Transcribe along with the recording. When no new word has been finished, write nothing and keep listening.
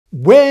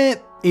Where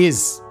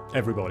is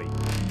everybody?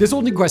 This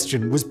haunting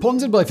question was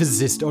pondered by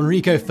physicist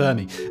Enrico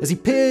Fermi as he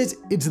peered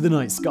into the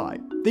night sky.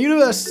 The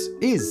universe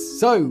is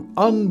so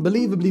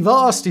unbelievably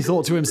vast, he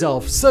thought to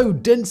himself, so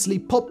densely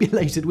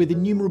populated with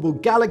innumerable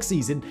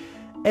galaxies in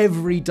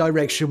every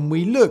direction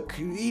we look.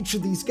 Each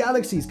of these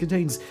galaxies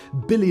contains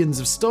billions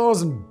of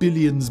stars and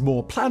billions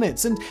more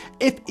planets, and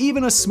if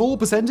even a small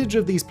percentage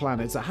of these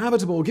planets are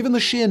habitable, given the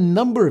sheer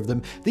number of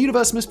them, the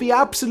universe must be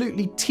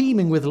absolutely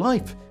teeming with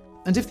life.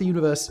 And if the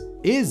universe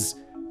is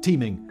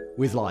teeming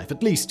with life,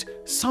 at least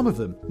some of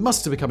them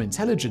must have become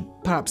intelligent,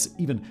 perhaps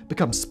even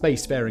become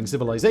spacefaring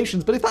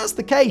civilizations. But if that's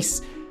the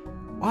case,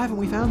 why haven't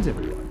we found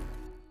everyone?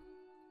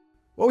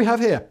 What we have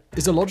here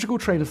is a logical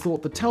train of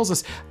thought that tells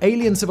us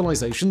alien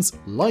civilizations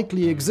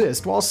likely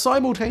exist, while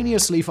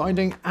simultaneously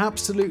finding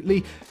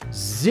absolutely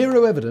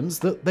zero evidence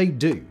that they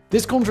do.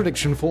 This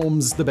contradiction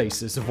forms the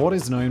basis of what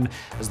is known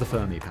as the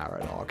Fermi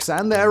Paradox,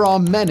 and there are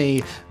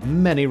many,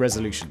 many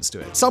resolutions to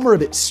it. Some are a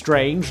bit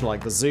strange,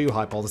 like the zoo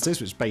hypothesis,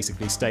 which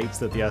basically states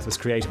that the Earth was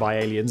created by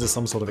aliens as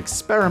some sort of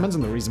experiment,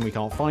 and the reason we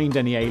can't find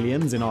any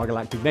aliens in our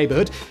galactic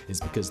neighborhood is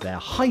because they're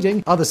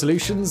hiding. Other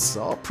solutions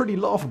are pretty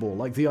laughable,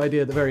 like the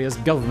idea that various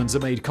governments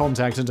have made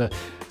contact and are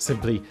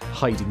simply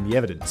hiding the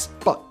evidence.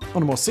 But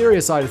on a more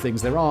serious side of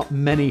things, there are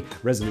many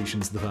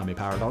resolutions to the Fermi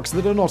Paradox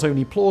that are not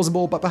only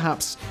plausible, but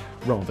perhaps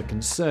rather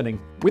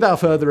concerning. Without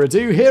further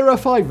ado, here are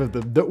 5 of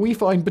them that we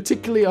find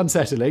particularly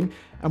unsettling,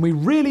 and we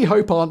really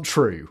hope aren't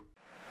true.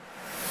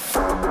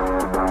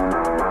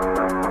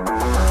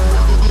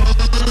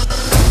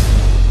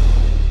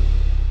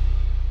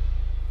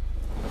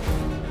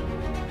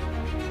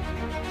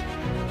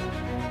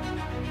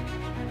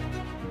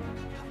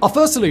 Our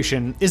first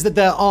solution is that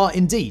there are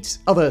indeed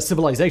other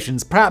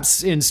civilizations,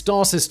 perhaps in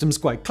star systems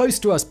quite close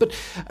to us, but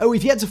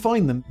we've yet to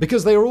find them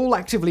because they are all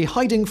actively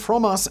hiding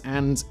from us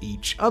and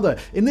each other.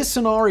 In this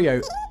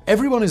scenario,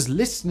 everyone is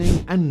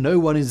listening and no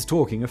one is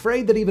talking,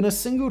 afraid that even a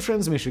single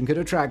transmission could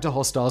attract a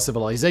hostile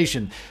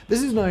civilization.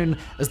 This is known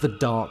as the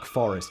dark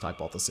forest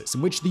hypothesis,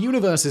 in which the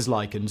universe is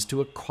likened to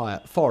a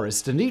quiet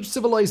forest, and each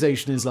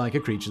civilization is like a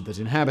creature that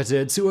inhabits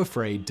it, too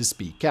afraid to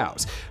speak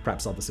out.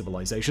 Perhaps other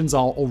civilizations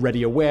are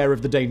already aware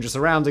of the danger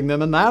surrounding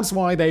them, and that's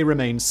why they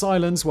remain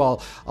silent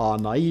while our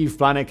naive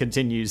planet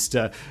continues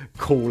to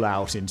call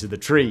out into the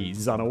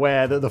trees,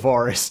 unaware that the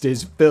forest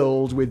is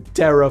filled with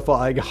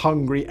terrifying,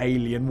 hungry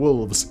alien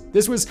wolves.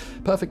 This was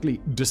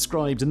perfectly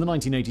described in the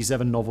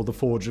 1987 novel The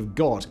Forge of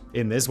God.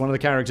 In this, one of the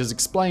characters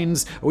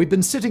explains, "We've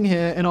been sitting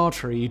here in our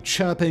tree,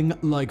 chirping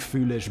like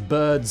foolish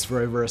birds for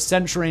over a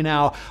century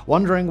now,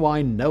 wondering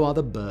why no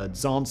other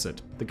birds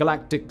answered. The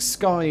galactic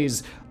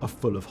skies are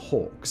full of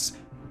hawks.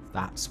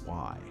 That's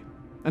why."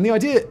 And the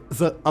idea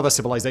that other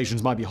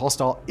civilizations might be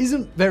hostile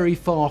isn't very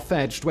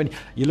far-fetched when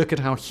you look at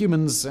how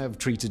humans have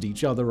treated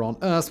each other on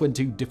Earth when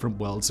 2 different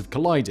worlds have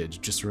collided.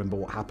 Just remember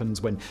what happens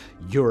when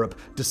Europe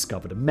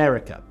discovered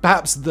America.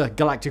 Perhaps the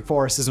galactic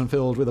forest isn't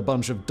filled with a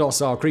bunch of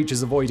docile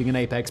creatures avoiding an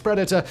apex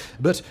predator,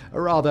 but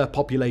rather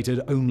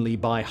populated only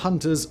by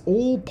hunters,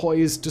 all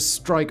poised to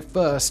strike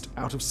first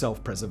out of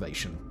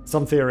self-preservation.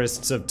 Some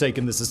theorists have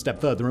taken this a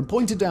step further and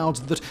pointed out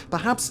that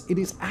perhaps it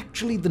is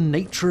actually the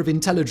nature of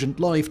intelligent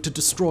life to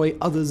destroy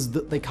others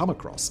that they come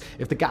across.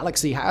 If the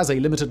galaxy has a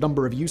limited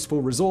number of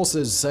useful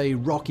resources, say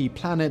rocky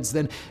planets,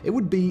 then it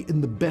would be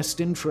in the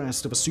best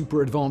interest of a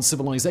super advanced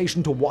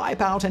civilization to wipe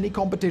out any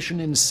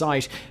competition in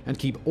sight and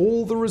keep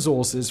all the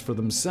resources for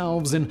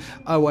themselves in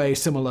a way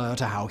similar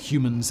to how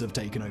humans have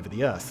taken over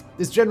the Earth.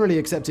 It's generally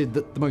accepted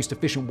that the most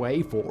efficient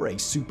way for a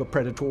super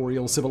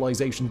predatorial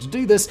civilization to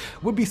do this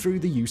would be through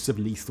the use of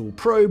lethal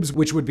probes,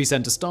 which would be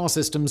sent to star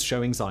systems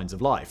showing signs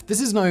of life.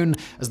 This is known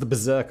as the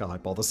Berserker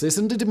hypothesis,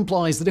 and it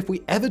implies that if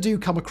we ever do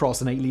come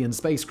across an alien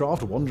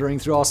spacecraft wandering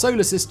through our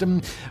solar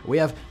system, we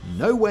have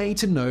no way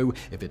to know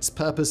if its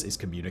purpose is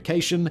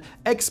communication,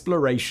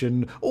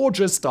 exploration, or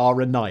just our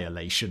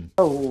annihilation.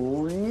 Oh,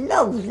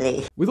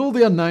 lovely. With all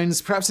the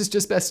unknowns, perhaps it's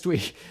just best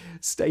we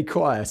stay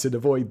quiet and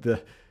avoid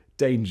the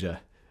danger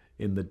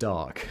in the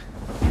dark.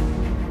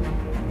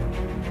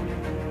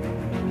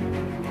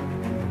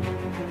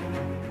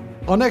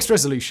 Our next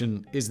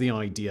resolution is the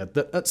idea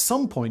that at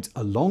some point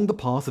along the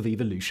path of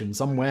evolution,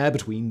 somewhere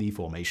between the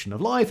formation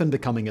of life and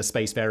becoming a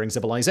spacefaring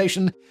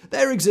civilization,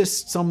 there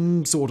exists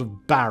some sort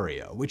of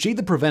barrier which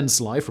either prevents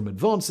life from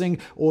advancing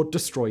or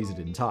destroys it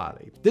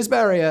entirely. This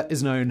barrier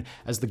is known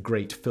as the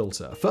Great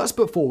Filter, first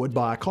put forward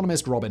by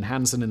economist Robin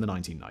Hanson in the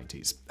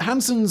 1990s.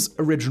 Hanson's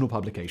original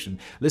publication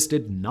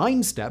listed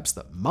 9 steps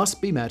that must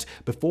be met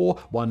before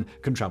one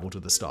can travel to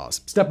the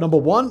stars. Step number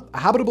 1, a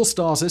habitable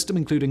star system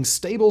including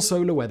stable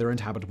solar weather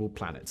and habitable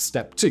planets.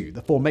 Step 2,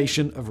 the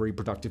formation of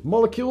reproductive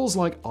molecules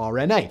like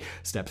RNA.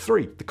 Step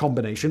 3, the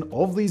combination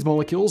of these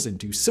molecules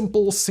into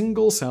simple,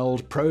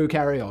 single-celled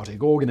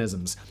prokaryotic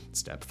organisms.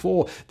 Step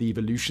 4, the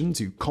evolution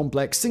to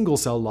complex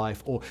single-cell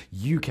life or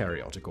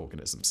eukaryotic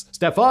organisms.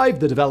 Step 5,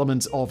 the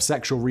development of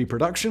sexual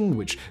reproduction,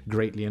 which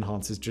greatly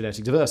enhances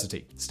genetic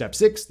diversity. Step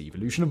 6, the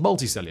evolution of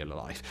multicellular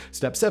life.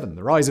 Step 7,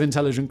 the rise of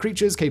intelligent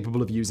creatures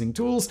capable of using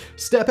tools.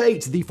 Step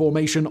 8, the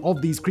formation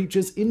of these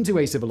creatures into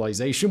a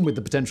civilization with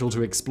the potential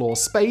to explore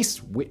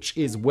space, which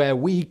is where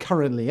we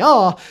currently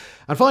are.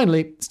 And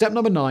finally, step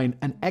number 9,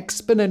 an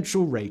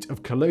exponential rate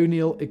of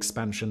colonial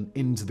expansion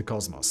into the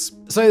cosmos.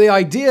 So the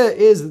idea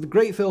is that the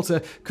Great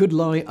Filter could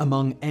lie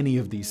among any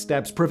of these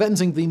steps,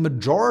 preventing the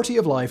majority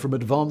of life from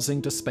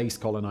advancing to space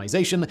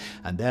colonization,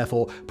 and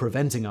therefore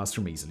preventing us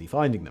from easily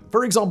finding them.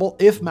 For example,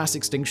 if mass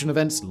extinction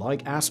events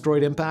like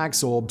asteroid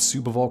impacts or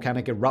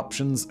supervolcanic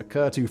eruptions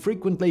occur too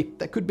frequently,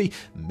 there could be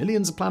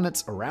millions of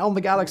planets around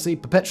the galaxy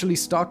perpetually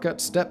stuck at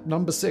step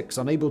number 6,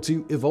 unable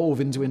to evolve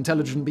into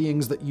intelligent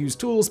beings that use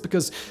tools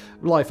because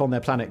life on their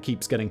planet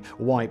keeps getting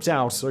wiped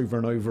out over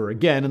and over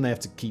again, and they have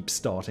to keep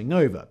starting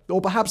over. Or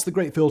perhaps the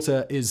Great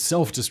Filter is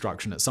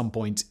self-destruction at some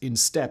point in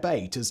step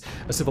 8, as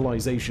a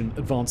civilization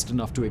advanced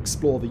enough to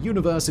explore the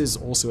universe is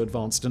also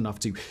advanced enough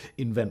to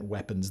invent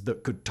weapons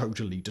that could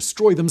totally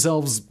destroy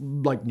themselves,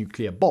 like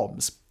nuclear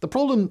bombs. The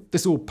problem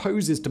this all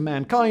poses to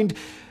mankind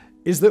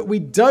is that we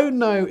don't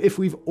know if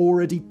we've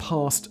already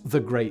passed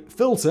the Great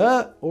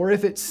Filter, or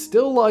if it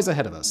still lies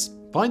ahead of us.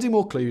 Finding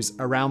more clues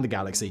around the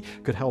galaxy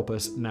could help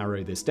us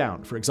narrow this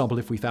down. For example,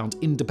 if we found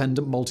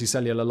independent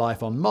multicellular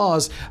life on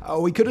Mars,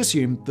 we could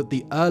assume that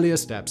the earlier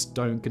steps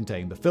don't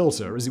contain the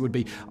filter, as it would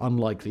be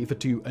unlikely for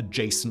two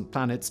adjacent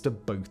planets to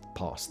both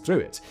pass through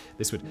it.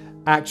 This would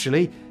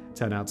actually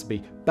turn out to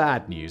be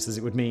bad news, as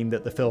it would mean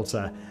that the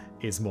filter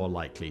is more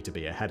likely to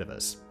be ahead of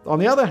us. On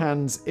the other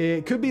hand,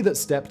 it could be that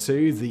step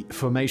 2, the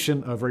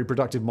formation of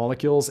reproductive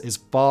molecules, is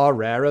far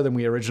rarer than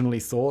we originally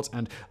thought,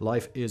 and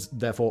life is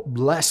therefore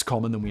less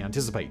common than we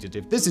anticipated.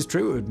 If this is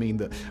true, it would mean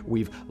that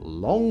we've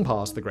long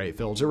passed the Great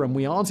Filter and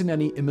we aren't in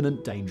any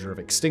imminent danger of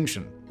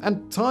extinction.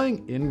 And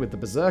tying in with the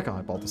Berserker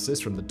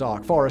hypothesis from the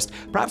Dark Forest,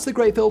 perhaps the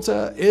Great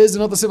Filter is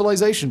another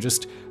civilization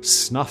just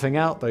snuffing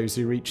out those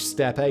who reach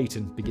step 8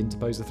 and begin to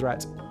pose a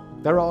threat.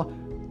 There are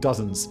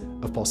dozens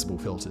of possible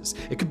filters.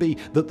 It could be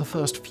that the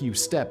first few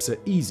steps are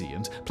easy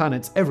and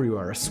planets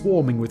everywhere are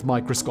swarming with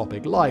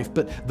microscopic life,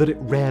 but that it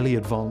rarely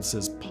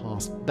advances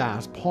past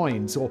that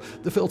point. Or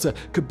the filter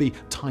could be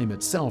time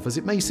itself, as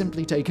it may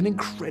simply take an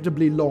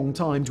incredibly long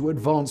time to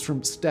advance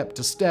from step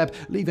to step,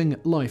 leaving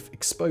life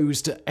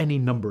exposed to any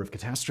number of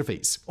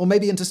catastrophes. Or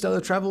maybe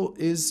interstellar travel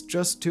is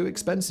just too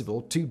expensive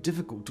or too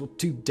difficult or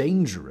too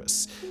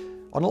dangerous.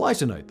 On a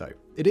lighter note, though,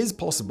 it is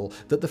possible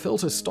that the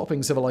filter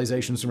stopping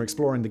civilizations from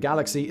exploring the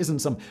galaxy isn't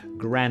some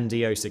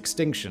grandiose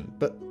extinction,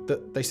 but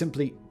that they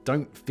simply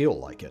don't feel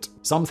like it.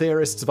 Some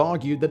theorists have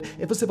argued that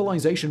if a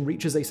civilization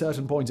reaches a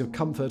certain point of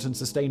comfort and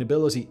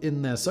sustainability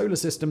in their solar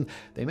system,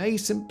 they may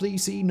simply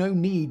see no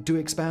need to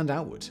expand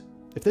outward.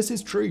 If this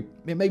is true,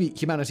 it may be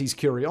humanity's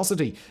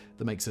curiosity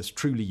that makes us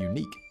truly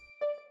unique.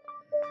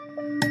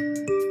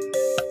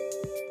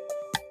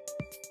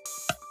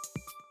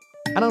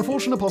 An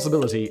unfortunate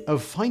possibility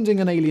of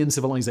finding an alien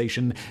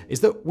civilization is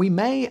that we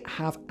may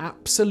have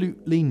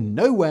absolutely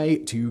no way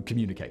to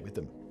communicate with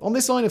them. On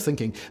this line of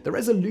thinking, the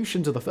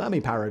resolution to the Fermi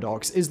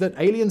Paradox is that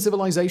alien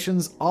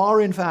civilizations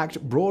are in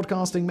fact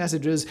broadcasting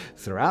messages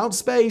throughout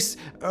space.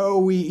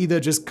 We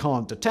either just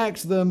can't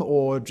detect them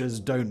or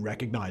just don't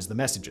recognize the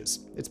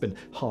messages. It's been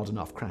hard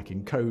enough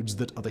cracking codes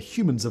that other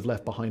humans have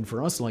left behind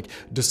for us, like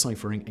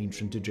deciphering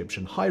ancient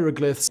Egyptian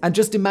hieroglyphs, and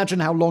just imagine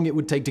how long it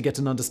would take to get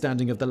an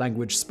understanding of the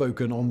language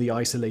spoken on the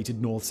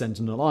isolated North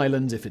Sentinel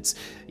Island, if it's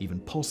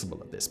even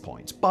possible at this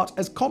point. But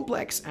as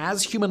complex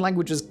as human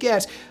languages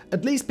get,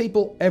 at least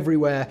people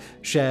everywhere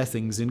share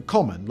things in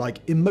common,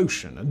 like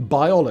emotion and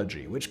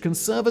biology, which can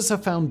serve as a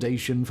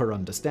foundation for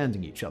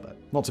understanding each other.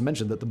 Not to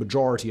mention that the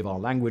majority of our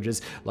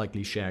languages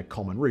likely share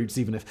common roots,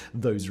 even if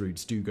those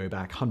roots do go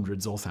back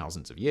hundreds or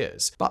thousands of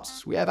years. But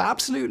we have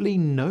absolutely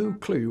no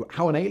clue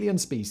how an alien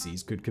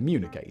species could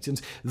communicate,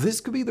 and this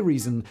could be the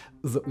reason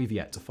that we've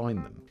yet to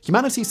find them.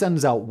 Humanity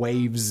sends out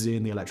waves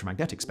in the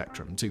electromagnetic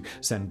spectrum to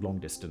send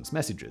long-distance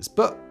messages,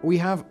 but we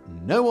have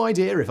no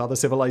idea if other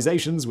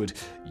civilizations would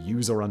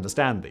use or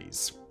understand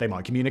these. They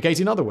might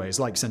communicate in other ways,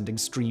 like sending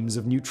streams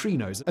of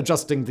neutrinos,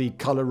 adjusting the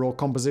color or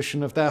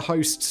composition of their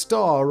host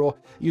star, or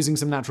using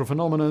some natural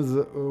phenomena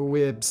that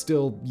we're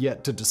still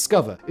yet to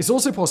discover. It's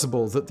also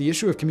possible that the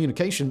issue of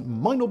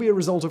communication might not be a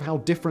result of how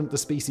different the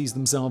species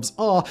themselves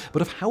are,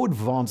 but of how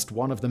advanced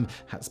one of them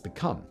has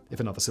become. If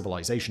another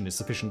civilization is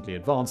sufficiently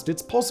advanced,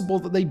 it's possible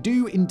that they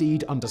do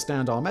indeed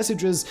understand our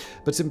messages,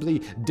 but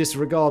simply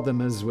disregard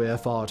them as we're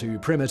far too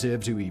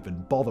primitive to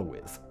even bother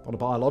with. On a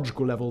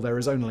biological level, there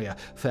is only a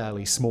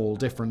fairly small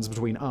difference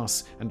between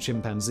us and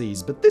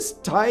chimpanzees, but this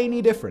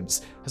tiny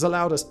difference has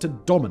allowed us to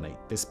dominate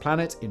this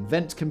planet,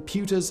 invent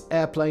computers,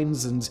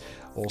 airplanes, and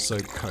also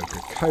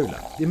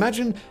Coca-Cola.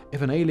 Imagine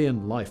if an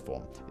alien life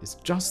form is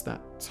just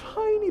that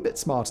tiny bit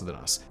smarter than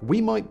us.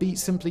 We might be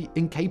simply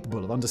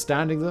incapable of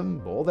understanding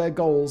them or their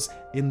goals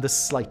in the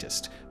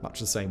slightest, much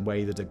the same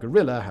way that a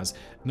gorilla has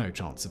no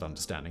chance of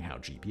understanding how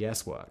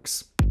GPS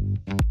works.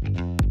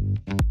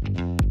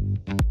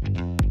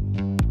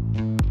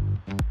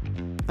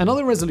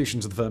 Another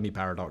resolution to the Fermi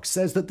Paradox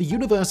says that the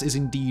universe is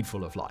indeed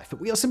full of life, but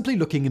we are simply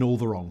looking in all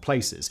the wrong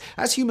places.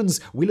 As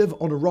humans, we live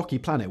on a rocky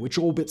planet which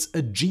orbits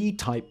a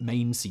G-type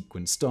main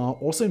sequence star,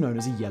 also known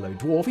as a yellow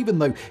dwarf, even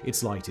though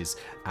its light is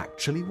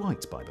actually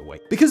white, by the way.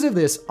 Because of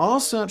this, our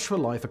search for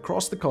life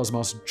across the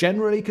cosmos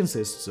generally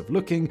consists of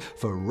looking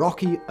for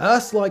rocky,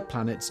 Earth-like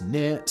planets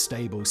near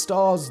stable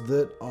stars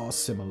that are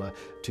similar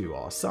to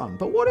our Sun.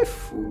 But what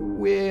if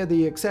we're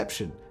the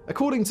exception?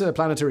 According to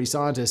planetary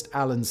scientist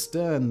Alan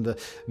Stern, the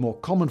more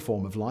common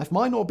form of life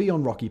might not be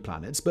on rocky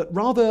planets, but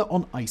rather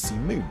on icy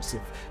moons.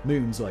 If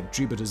moons like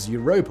Jupiter's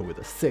Europa, with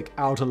a thick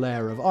outer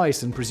layer of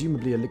ice and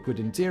presumably a liquid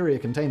interior,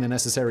 contain the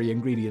necessary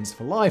ingredients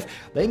for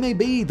life, they may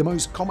be the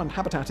most common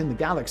habitat in the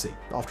galaxy.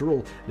 After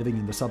all, living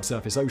in the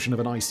subsurface ocean of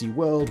an icy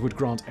world would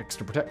grant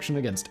extra protection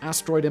against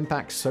asteroid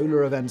impacts,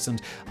 solar events,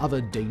 and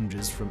other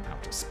dangers from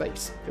outer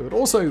space. It would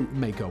also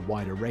make a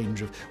wider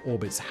range of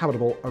orbits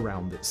habitable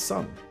around its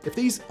sun. If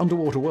these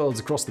underwater worlds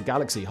across the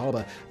galaxy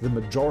harbor the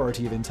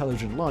majority of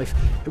intelligent life,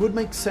 it would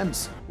make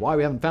sense why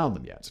we haven't found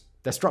them yet.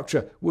 Their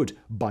structure would,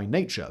 by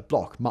nature,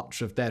 block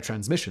much of their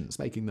transmissions,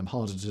 making them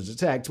harder to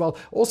detect, while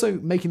also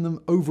making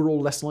them overall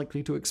less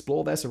likely to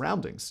explore their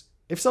surroundings.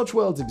 If such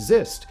worlds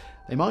exist,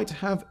 they might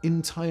have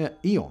entire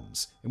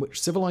eons in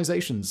which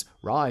civilizations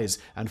rise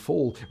and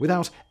fall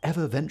without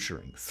ever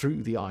venturing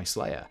through the ice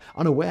layer,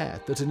 unaware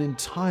that an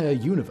entire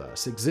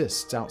universe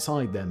exists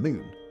outside their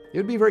moon. It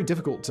would be very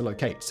difficult to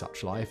locate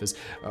such life, as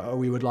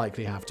we would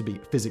likely have to be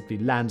physically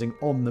landing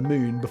on the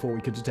moon before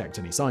we could detect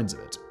any signs of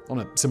it. On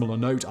a similar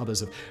note, others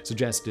have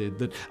suggested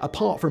that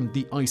apart from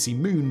the icy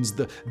moons,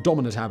 the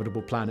dominant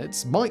habitable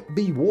planets might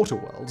be water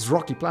worlds,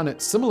 rocky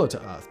planets similar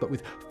to Earth, but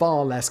with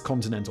far less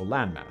continental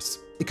landmass.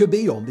 It could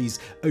be on these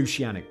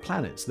oceanic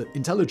planets that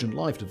intelligent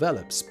life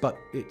develops, but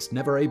it's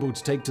never able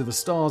to take to the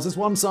stars, as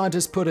one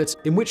scientist put it,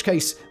 in which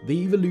case the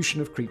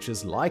evolution of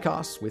creatures like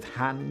us, with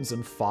hands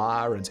and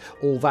fire and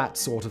all that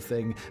sort of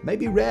thing, may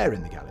be rare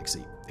in the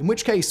galaxy. In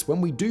which case,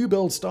 when we do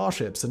build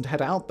starships and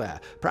head out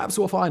there, perhaps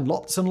we'll find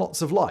lots and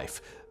lots of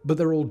life, but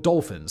they're all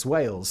dolphins,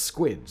 whales,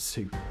 squids,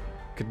 who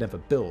could never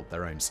build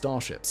their own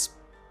starships.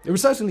 It would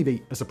certainly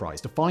be a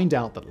surprise to find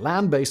out that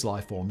land-based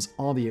life forms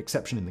are the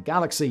exception in the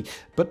galaxy,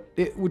 but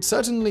it would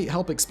certainly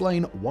help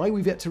explain why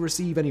we've yet to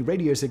receive any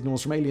radio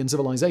signals from alien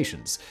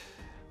civilizations.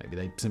 Maybe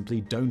they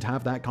simply don't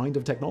have that kind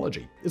of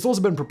technology. It's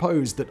also been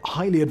proposed that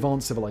highly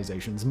advanced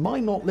civilizations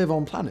might not live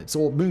on planets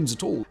or moons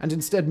at all, and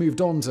instead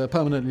moved on to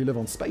permanently live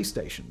on space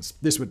stations.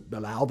 This would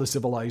allow the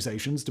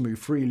civilizations to move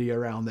freely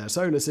around their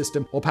solar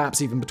system, or perhaps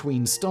even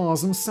between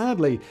stars, and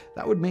sadly,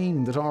 that would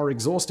mean that our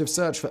exhaustive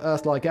search for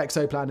Earth-like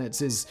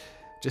exoplanets is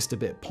just a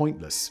bit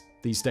pointless.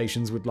 These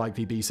stations would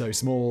likely be so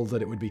small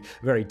that it would be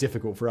very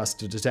difficult for us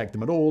to detect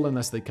them at all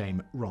unless they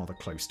came rather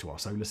close to our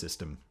solar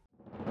system.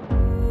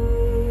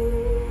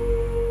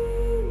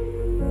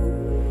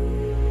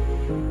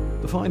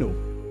 The final,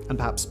 and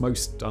perhaps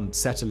most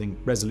unsettling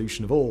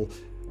resolution of all,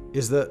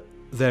 is that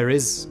there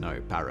is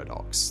no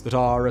paradox, that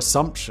our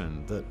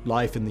assumption that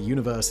life in the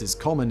universe is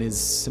common is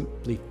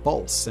simply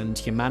false, and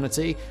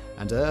humanity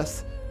and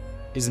Earth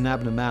is an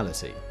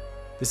abnormality.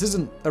 This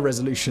isn't a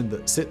resolution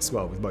that sits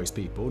well with most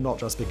people, not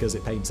just because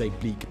it paints a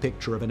bleak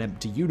picture of an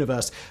empty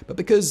universe, but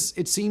because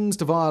it seems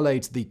to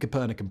violate the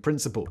Copernican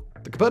principle.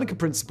 The Copernican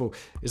principle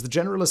is the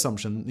general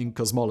assumption in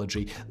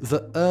cosmology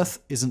that Earth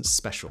isn't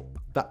special,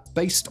 that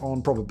based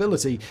on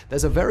probability,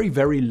 there's a very,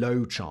 very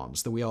low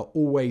chance that we are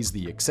always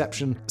the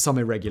exception, some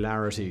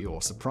irregularity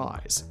or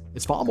surprise.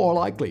 It's far more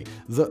likely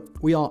that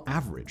we are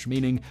average,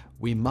 meaning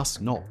we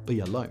must not be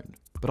alone.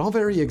 But our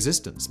very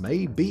existence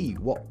may be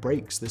what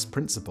breaks this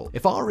principle.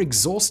 If our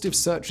exhaustive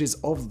searches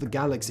of the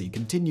galaxy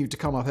continue to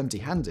come up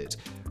empty-handed,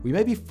 we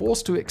may be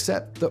forced to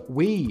accept that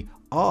we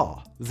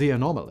are the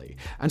anomaly,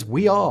 and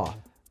we are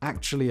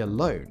actually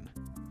alone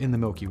in the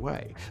Milky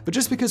Way. But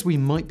just because we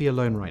might be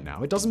alone right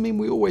now, it doesn't mean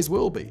we always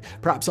will be.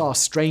 Perhaps our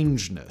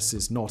strangeness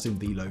is not in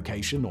the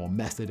location or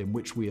method in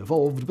which we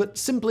evolved, but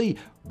simply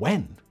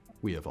when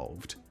we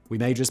evolved. We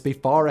may just be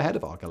far ahead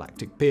of our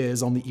galactic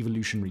peers on the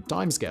evolutionary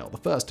timescale, the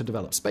first to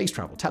develop space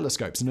travel,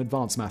 telescopes, and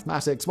advanced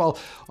mathematics, while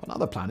on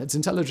other planets,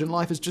 intelligent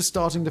life is just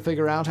starting to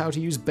figure out how to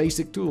use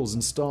basic tools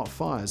and start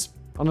fires.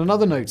 On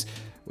another note,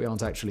 we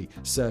aren't actually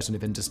certain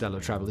if interstellar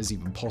travel is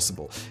even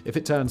possible. If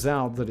it turns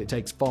out that it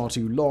takes far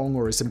too long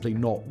or is simply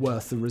not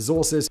worth the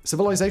resources,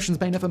 civilizations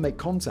may never make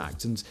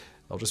contact, and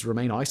they'll just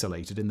remain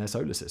isolated in their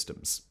solar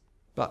systems.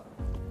 But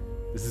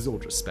this is all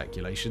just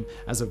speculation.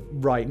 As of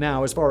right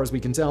now, as far as we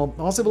can tell,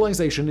 our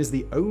civilization is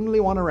the only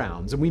one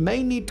around, and we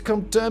may need to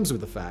come to terms with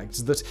the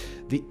fact that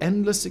the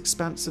endless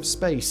expanse of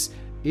space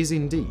is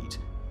indeed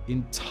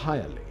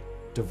entirely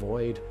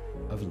devoid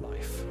of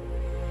life.